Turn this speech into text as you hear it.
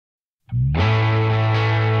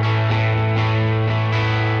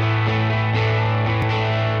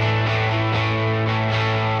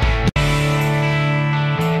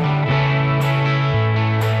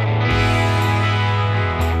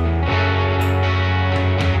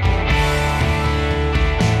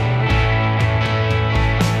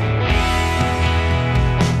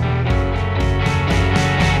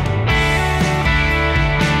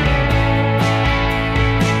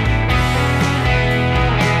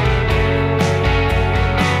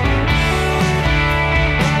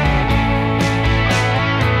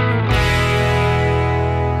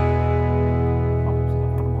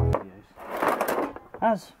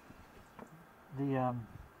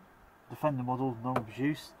Defender model,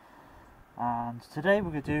 non-produced, and today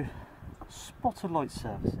we're going to do spotter light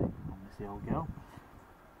servicing on this old girl.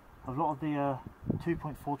 A lot of the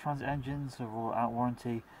 2.4 transit engines are all out of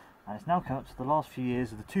warranty, and it's now come up to the last few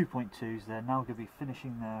years of the 2.2s. They're now going to be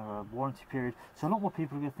finishing their warranty period, so a lot more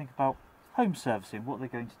people are going to think about home servicing, what they're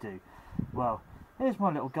going to do. Well, here's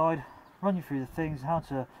my little guide, run you through the things, how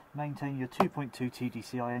to maintain your 2.2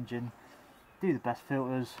 TDCI engine, do the best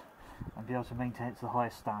filters, and be able to maintain it to the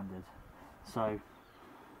highest standard. So,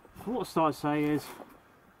 for what I start to say is,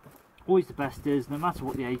 always the best is, no matter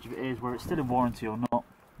what the age of it is, whether it's still in warranty or not,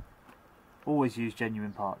 always use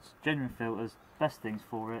genuine parts. Genuine filters, best things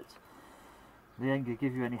for it. They ain't going to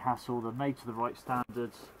give you any hassle, they're made to the right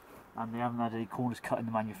standards, and they haven't had any corners cut in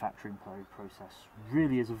the manufacturing process.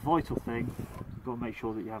 Really is a vital thing. You've got to make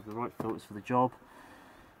sure that you have the right filters for the job.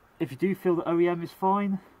 If you do feel that OEM is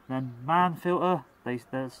fine, then MAN filter, they're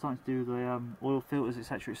starting to do the oil filters,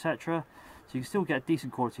 etc, etc. So you can still get a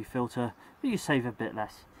decent quality filter, but you save a bit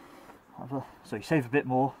less. So you save a bit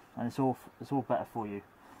more, and it's all better for you.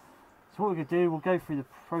 So what we're going to do, we'll go through the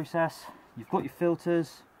process. You've got your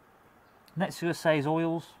filters. Next thing I say is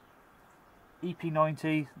oils.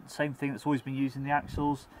 EP90, same thing that's always been used in the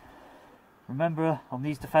axles. Remember, on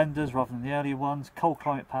these Defenders, rather than the earlier ones, cold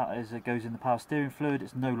climate powder goes in the power steering fluid.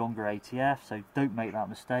 It's no longer ATF, so don't make that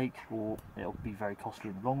mistake, or it'll be very costly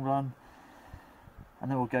in the long run. And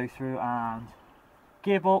then we'll go through and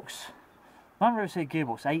gearbox. Land Rover say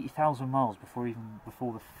gearbox 80,000 miles before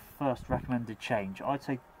the first recommended change. I'd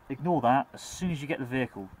say ignore that. As soon as you get the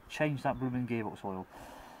vehicle, change that blooming gearbox oil.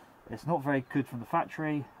 It's not very good from the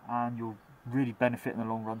factory, and you'll really benefit in the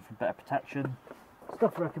long run from better protection.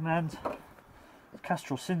 Stuff I recommend: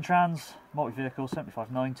 Castrol Syntrans multi-vehicle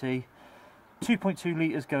 7590, 2.2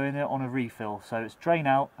 litres go in it on a refill, so it's drain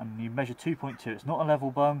out and you measure 2.2. It's not a level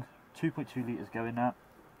bung. 2.2 litres go in that.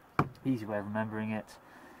 Easy way of remembering it,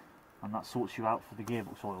 and that sorts you out for the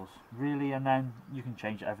gearbox oils really. And then you can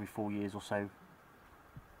change it every 4 years or so,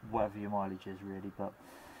 whatever your mileage is really. But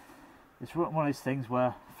it's one of those things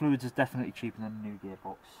where fluids is definitely cheaper than a new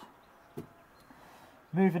gearbox.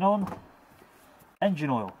 Moving on, engine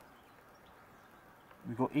oil.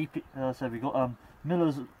 We've got we've got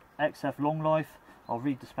Miller's XF Long Life. I'll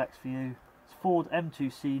read the specs for you. It's Ford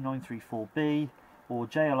M2C 934B or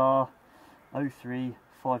JLR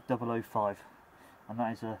 03505, and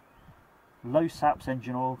that is a low SAPS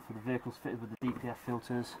engine oil for the vehicles fitted with the DPF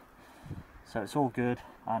filters. So it's all good,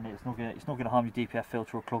 and it's not going to harm your DPF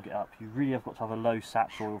filter or clog it up. You really have got to have a low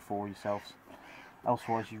SAPS oil for yourselves,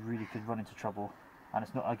 elsewise you really could run into trouble. And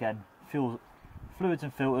it's not, again, fluids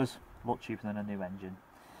and filters a lot cheaper than a new engine.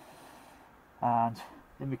 And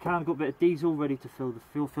in the can I've got a bit of diesel ready to fill the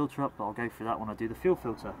fuel filter up, but I'll go through that when I do the fuel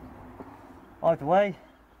filter. Either way,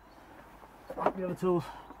 the other tools,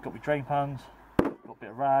 got my drain pans, got a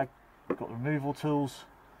bit of rag, got the removal tools.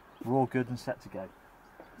 We're all good and set to go.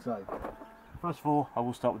 So, first of all, I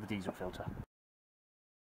will start with the diesel filter.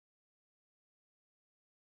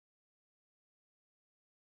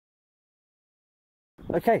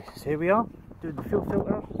 Okay, so here we are, doing the fuel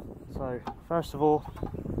filter. So, first of all,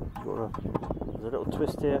 there's a little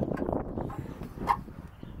twist here.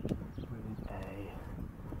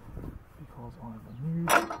 Because I remove,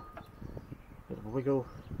 bit of a wiggle,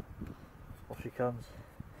 off she comes.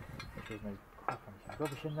 Make sure there's no crap and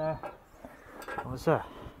rubbish in there. And that's there.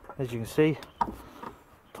 As you can see,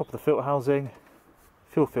 top of the filter housing,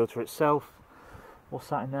 fuel filter itself. What's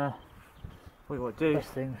that in there? What you want to do, best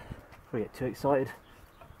thing, before you get too excited,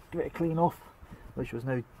 give it a clean off, make sure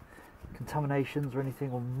there's no contaminations or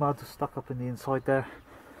anything or mud stuck up in the inside there.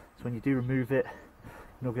 So when you do remove it,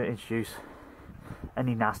 you're not going to introduce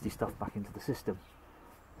any nasty stuff back into the system.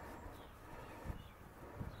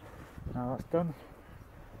 Now that's done,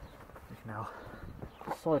 you can now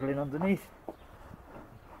sidle in underneath,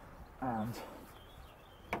 and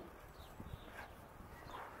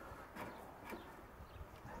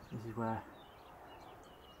this is where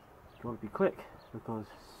you've got to be quick, because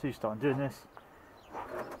as soon as you start doing this,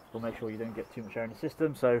 you'll make sure you don't get too much air in the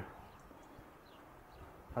system. So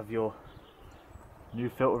have your new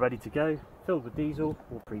filter ready to go, filled with diesel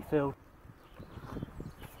or pre-filled.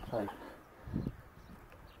 So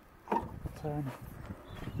turn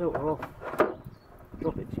filter off,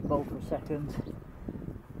 drop it into your bowl for a second,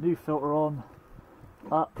 new filter on,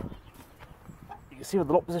 up, you can see where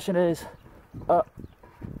the lock position is, up,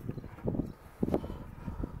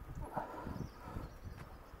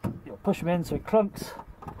 you'll push them in so it clunks,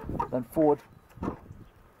 then forward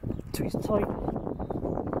to its tight,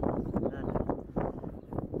 and then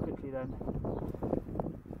quickly then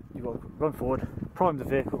you've got to run forward, prime the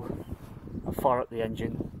vehicle and fire up the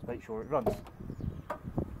engine. make sure it runs.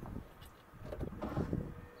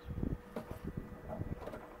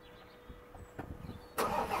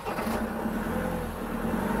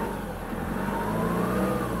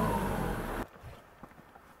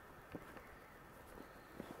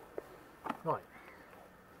 Right,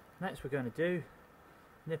 next we're going to do,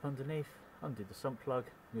 nip underneath, undo the sump plug,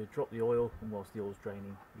 you'll drop the oil, and whilst the oil's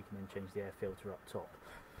draining you can then change the air filter up top.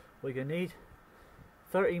 What you're going to need,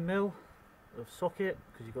 13mm of socket,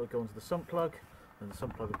 because you've got to go onto the sump plug, and the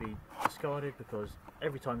sump plug will be discarded because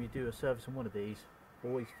every time you do a service on one of these,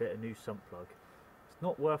 always fit a new sump plug. It's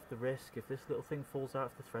not worth the risk if this little thing falls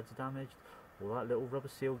out, if the threads are damaged, or that little rubber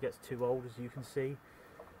seal gets too old, as you can see.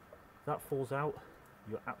 If that falls out,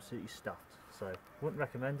 you're absolutely stuffed, so wouldn't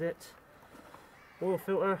recommend it. Oil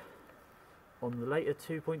filter, on the later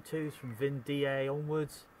 2.2s from VIN DA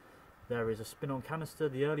onwards, there is a spin-on canister.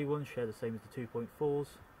 The early ones share the same as the 2.4s,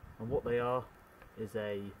 and what they are is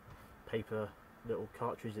a paper little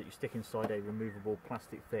cartridge that you stick inside a removable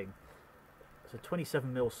plastic thing. It's a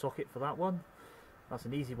 27mm socket for that one. That's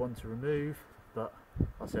an easy one to remove, but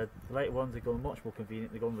like I said, the later ones have gone much more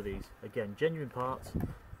convenient. They've gone with these. Again, genuine parts,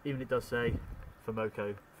 even it does say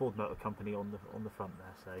Formoco, Ford Motor Company on the front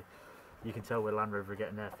there, so you can tell where Land Rover are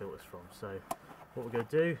getting their filters from. So what we're going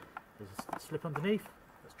to do is slip underneath,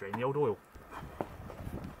 let's drain the old oil.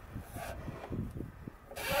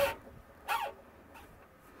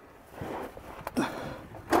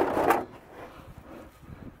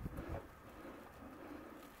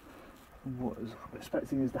 What I was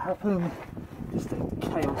expecting is to happen is the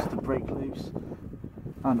chaos to break loose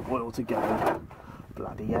and oil to go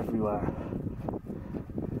bloody everywhere.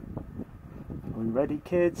 Are we ready,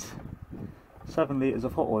 kids? 7 litres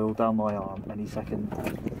of hot oil down my arm any second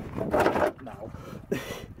now.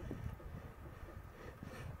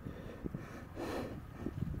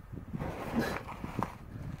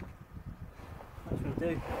 Next we'll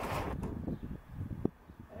do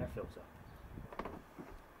air filter.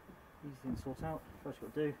 Easy thing to sort out. First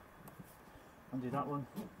you've got to do, undo that one.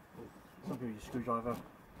 Some people use a screwdriver.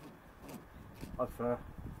 I prefer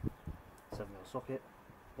 7mm socket,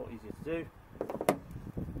 a lot easier to do.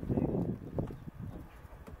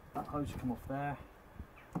 That hose should come off there.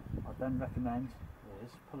 I then recommend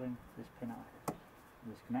is pulling this pin out of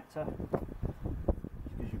this connector.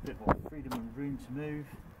 Just gives you a bit more freedom and room to move,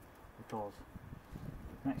 because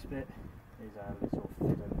the next bit is a little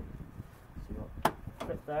fiddle. So you've got a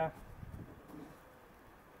clip there.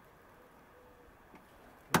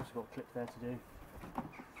 You've also got a clip there to do.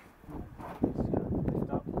 Just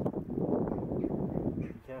lift up.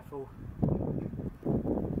 Be careful.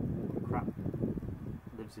 Crap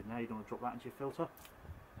lives in there, you don't want to drop that into your filter.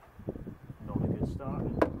 Not a good start.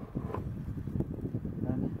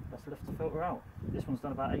 Then let's lift the filter out. This one's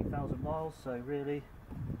done about 8,000 miles, so really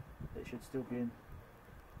it should still be in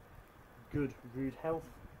good rude health.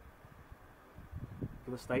 Look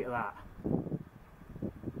at the state of that.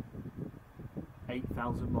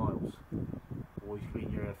 8,000 miles. Always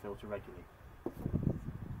clean your air filter regularly.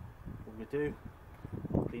 What we're going to do,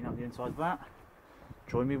 clean up the inside of that.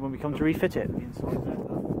 Join me when we come to refit it. The inside there,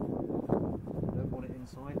 but don't want it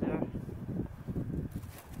inside there.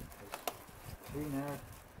 Clean air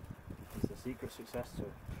is the secret success to a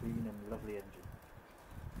clean and lovely engine.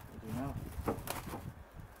 What we do now, put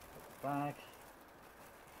the bag,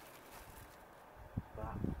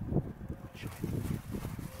 that,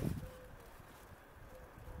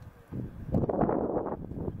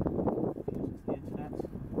 the internet.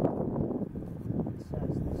 It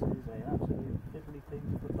says this is an absolute fiddly thing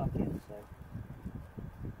to put back in, so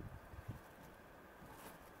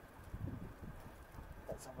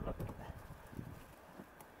let's have a look.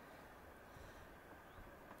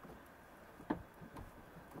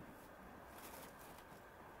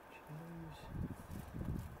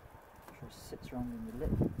 Sits around in the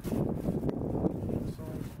lip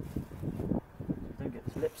inside. Don't get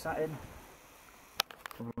this lip sat in.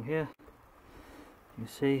 Come along here. You can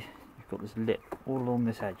see you've got this lip all along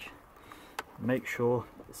this edge. Make sure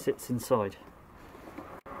it sits inside,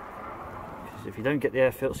 because if you don't get the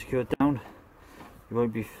air filter secured down, you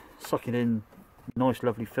won't be sucking in nice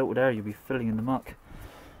lovely filtered air, you'll be filling in the muck.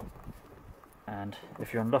 And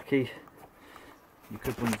if you're unlucky, you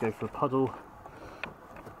could, when you go for a puddle,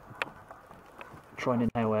 try and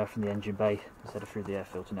inhale air from the engine bay instead of through the air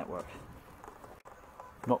filter network.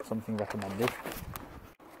 Not something recommended.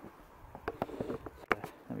 So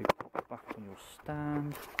let me pop back on your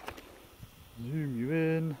stand, zoom you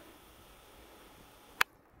in.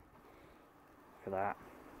 Look at that.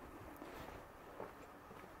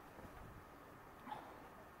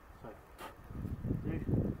 So,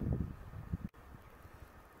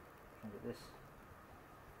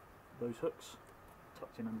 those hooks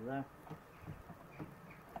tucked in under there.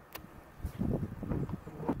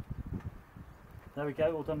 There we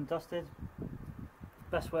go, all done and dusted.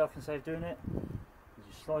 Best way I can say of doing it is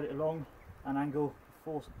you slide it along an angle,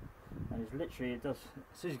 force, and it's literally, it does,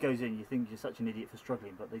 as soon as it goes in you think you're such an idiot for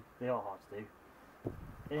struggling, but they are hard to do.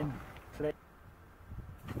 In, click.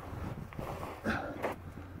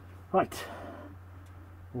 Right,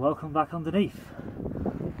 welcome back underneath.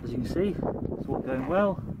 As you can see, it's all going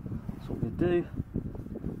well. That's what we're going to do.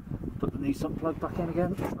 Put the new sump plug back in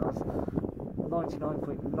again.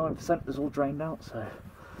 99.9% is all drained out, so.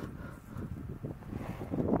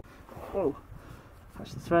 Whoa,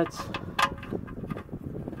 catch the threads.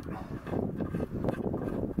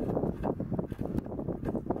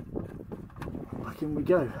 Back in we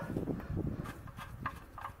go.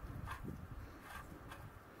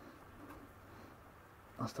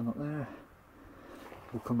 That's done up there.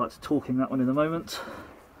 We'll come back to torquing that one in a moment.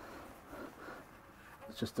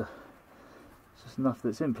 It's just enough that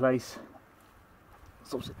it's in place.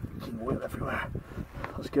 It's obviously leaking oil everywhere.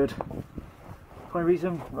 That's good. Prime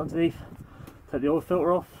reason, underneath, take the oil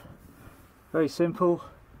filter off. Very simple.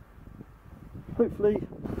 Hopefully,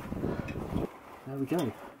 there we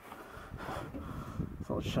go.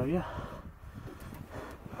 Thought I'd show you.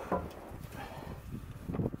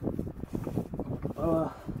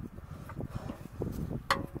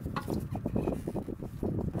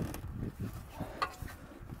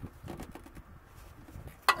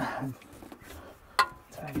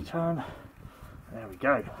 Turn. There we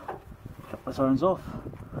go. Cut the turns off.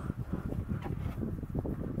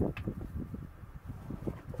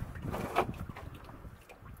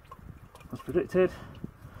 As predicted.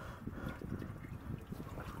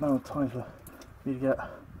 Now time for me to get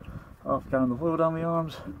half a gallon of oil down my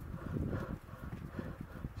arms.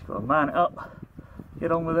 Just got to man it up,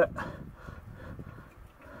 get on with it.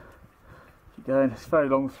 Keep going, it's a very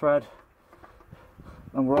long thread.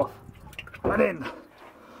 And we're off and in.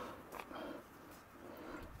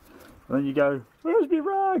 And then you go, where's my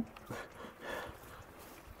rag?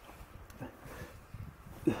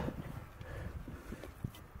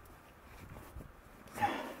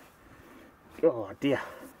 Oh dear.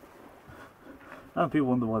 And people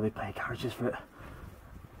wonder why they pay carriages for it.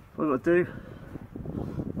 What I've got to do,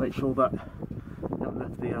 make sure that you haven't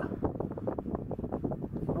left the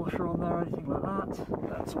washer on there or anything like that.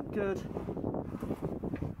 That's all good.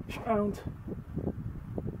 Round.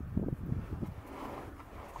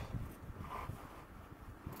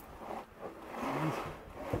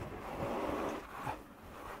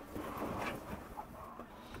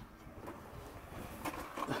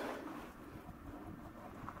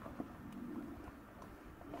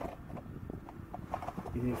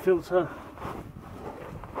 Your filter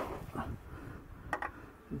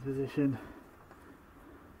in position.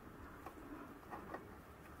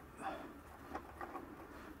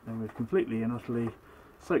 Then with completely and utterly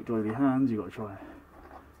soaked oily hands, you've got to try and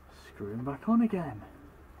screw them back on again.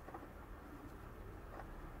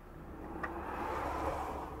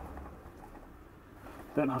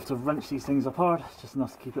 Don't have to wrench these things apart, it's just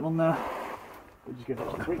enough to keep it on there. We'll just give it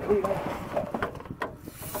a quick cleaner.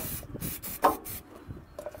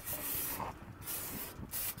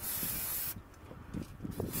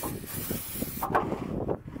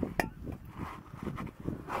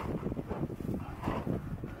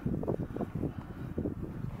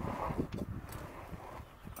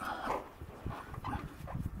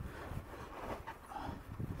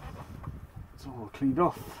 It's all cleaned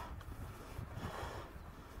off.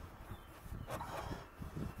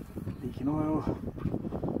 Leaking oil.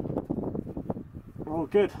 We're all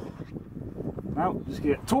good. Now just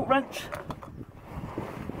get a torque wrench.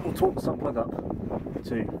 We'll torque the sump plug up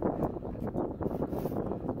to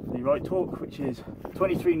the right torque, which is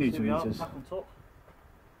 23 Newton meters. Back on top.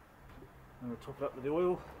 And we'll top it up with the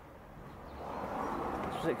oil.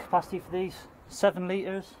 Specific capacity for these 7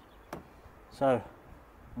 litres. So I'm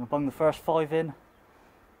going to bung the first 5 in,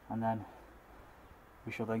 and then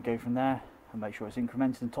we shall then go from there and make sure it's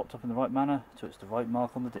incremented and topped up in the right manner so it's the right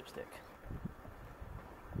mark on the dipstick.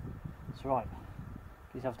 That's right.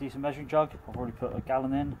 Please have a decent measuring jug. I've already put a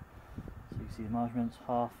gallon in, so you can see the measurements: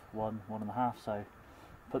 half, 1, 1.5. So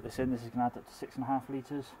put this in. This is going to add up to 6.5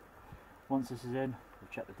 litres. Once this is in, we'll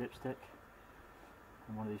check the dipstick.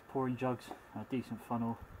 And one of these pouring jugs and a decent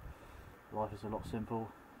funnel. Life is a lot simple.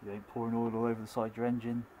 You ain't pouring oil all over the side of your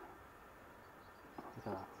engine. Look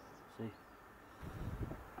at that. See?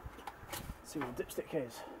 Let's see what the dipstick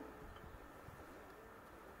is.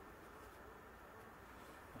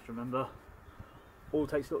 Just remember, oil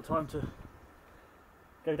takes a little time to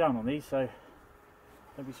go down on these, so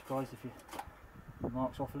don't be surprised if it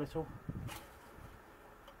marks off a little.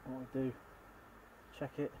 What I do,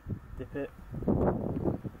 check it, dip it.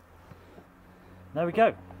 There we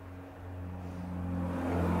go.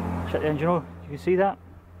 Check the engine oil, you can see that.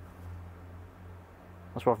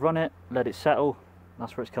 That's where I've run it, let it settle,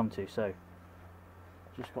 that's where it's come to. So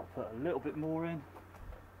just got to put a little bit more in.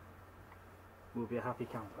 We'll be a happy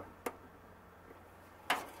camper.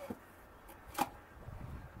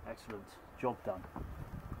 Excellent, job done.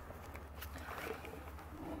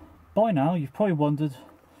 By now you've probably wondered,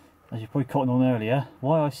 as you've probably caught on earlier,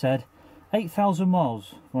 why I said 8,000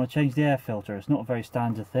 miles when I changed the air filter. It's not a very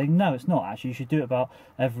standard thing. No, it's not actually. You should do it about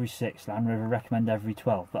every 6. Land Rover recommend every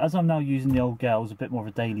 12. But as I'm now using the old girl as a bit more of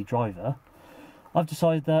a daily driver, I've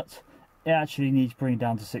decided that it actually needs bringing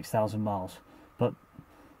down to 6,000 miles. But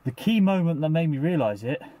the key moment that made me realise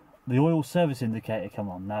it, the oil service indicator come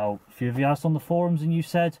on. Now, a few of you asked on the forums and you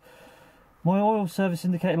said, my oil service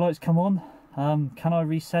indicator lights come on. Can I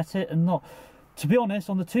reset it? And not. To be honest,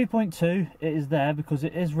 on the 2.2 it is there because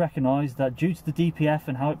it is recognised that due to the DPF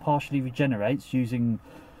and how it partially regenerates using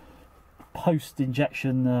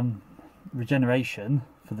post-injection regeneration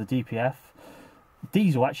for the DPF,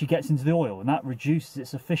 diesel actually gets into the oil and that reduces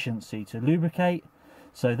its efficiency to lubricate.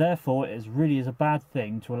 So therefore it really is a bad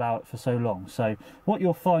thing to allow it for so long. So what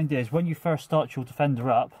you'll find is when you first start your Defender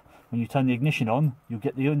up, when you turn the ignition on, you'll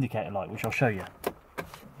get the indicator light, which I'll show you.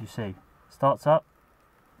 You see, starts up.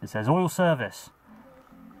 It says oil service,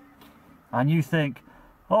 and you think,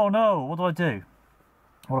 oh no, what do I do?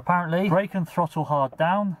 Well, apparently brake and throttle hard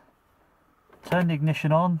down, turn the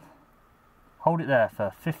ignition on, hold it there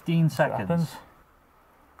for 15 seconds.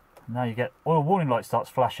 Now you get oil warning light starts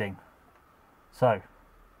flashing. So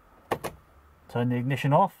turn the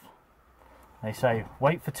ignition off. They say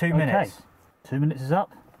wait for 2 minutes. 2 minutes is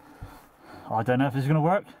up. I don't know if this is going to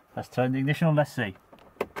work. Let's turn the ignition on, let's see.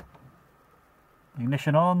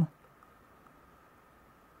 Ignition on.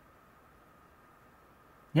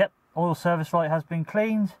 Yep, oil service light has been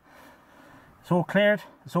cleaned. It's all cleared,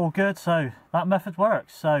 it's all good, so that method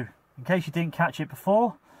works. So in case you didn't catch it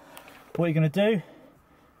before, what you're going to do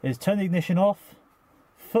is turn the ignition off,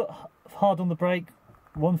 foot hard on the brake,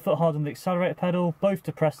 1 foot hard on the accelerator pedal, both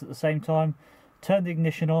depressed at the same time, turn the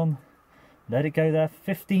ignition on, let it go there for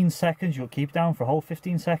 15 seconds, you'll keep it down for a whole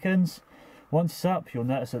 15 seconds. Once it's up, you'll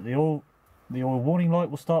notice that the oil warning light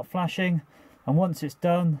will start flashing, and once it's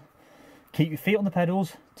done, keep your feet on the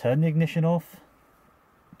pedals, turn the ignition off,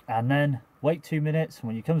 and then wait 2 minutes, and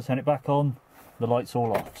when you come to turn it back on, the light's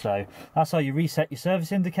all off. So that's how you reset your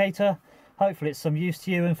service indicator. Hopefully it's some use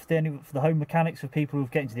to you and for the home mechanics, for people who are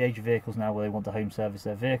getting to the age of vehicles now where they want to home service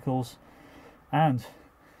their vehicles, and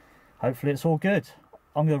hopefully it's all good.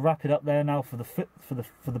 I'm going to wrap it up there now for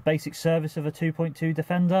the basic service of a 2.2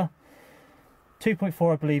 Defender.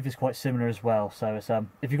 2.4 I believe is quite similar as well, so it's,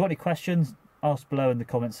 if you've got any questions, ask below in the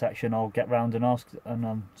comment section. I'll get round and ask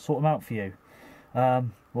and sort them out for you. What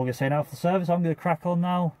I'm going to say now for the service, I'm going to crack on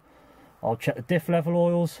now. I'll check the diff level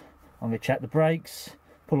oils, I'm going to check the brakes,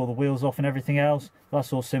 pull all the wheels off and everything else.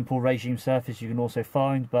 That's all simple regime surface you can also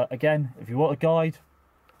find, but again, if you want a guide,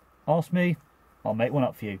 ask me, I'll make one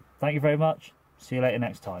up for you. Thank you very much, see you later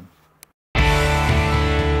next time.